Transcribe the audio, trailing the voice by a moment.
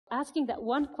asking that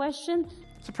one question.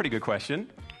 It's a pretty good question.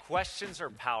 Questions are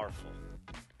powerful.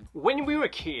 When we were a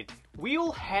kid, we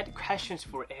all had questions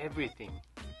for everything.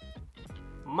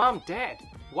 Mom, Dad,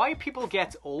 why people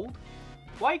get old?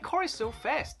 Why car is so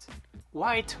fast?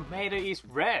 Why tomato is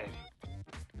red?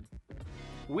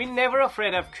 We're never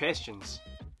afraid of questions.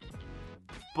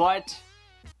 But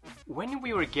when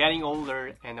we were getting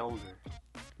older and older,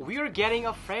 we are getting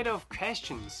afraid of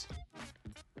questions.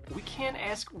 We can't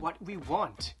ask what we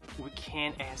want. We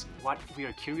can't ask what we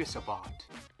are curious about.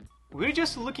 We're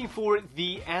just looking for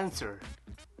the answer.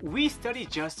 We study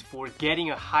just for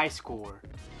getting a high score.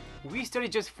 We study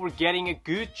just for getting a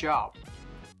good job.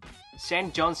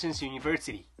 St. John's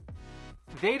University.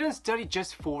 They don't study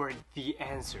just for the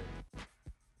answer.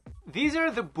 These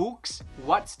are the books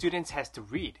what students has to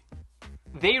read.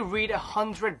 They read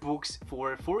 100 books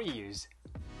for 4 years.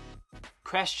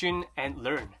 Question and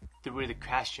learn through the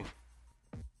question.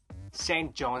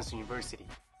 St. John's University.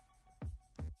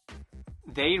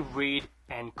 They read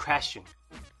and question.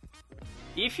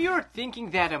 If you're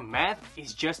thinking that a math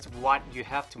is just what you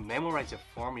have to memorize a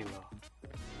formula,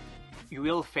 you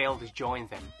will fail to join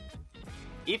them.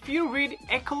 If you read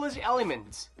ecology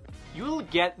elements, you will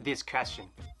get this question.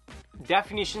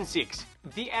 Definition 6.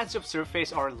 The edge of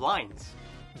surface are lines.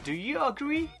 Do you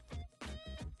agree?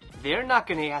 They're not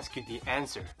gonna ask you the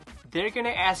answer. They're gonna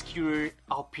ask your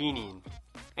opinion.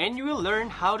 And you will learn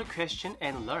how to question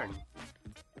and learn.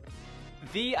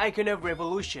 The icon of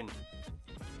revolution.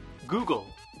 Google.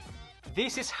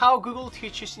 This is how Google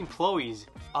teaches employees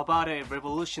about a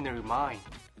revolutionary mind.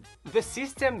 The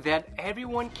system that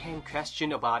everyone can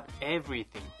question about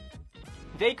everything.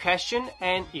 They question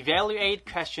and evaluate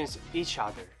questions each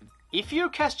other. If your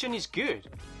question is good,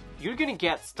 you're gonna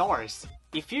get stars.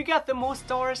 If you get the most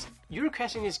stars, your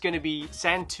question is gonna be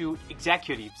sent to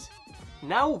executives.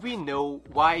 Now we know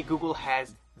why Google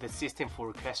has the system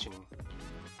for questioning.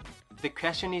 The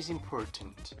question is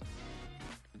important.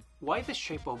 Why the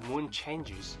shape of moon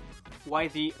changes? Why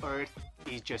the earth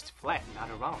is just flat, not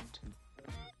round?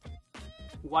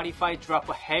 What if I drop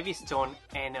a heavy stone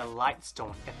and a light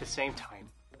stone at the same time?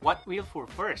 What will fall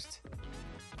first?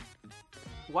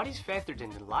 What is faster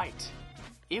than the light?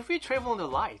 If we travel in the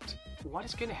light, what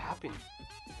is gonna happen?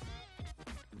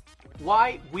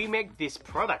 Why we make this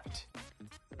product?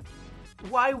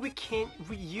 Why we can't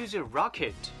reuse a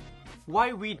rocket?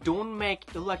 Why we don't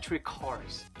make electric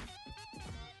cars?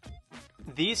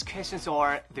 These questions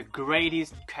are the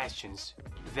greatest questions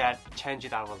that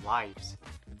changed our lives.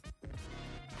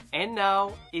 And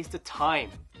now is the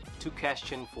time to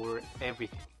question for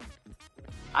everything.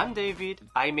 I'm David.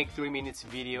 I make 3 minutes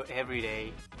video every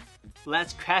day.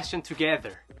 Let's question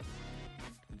together.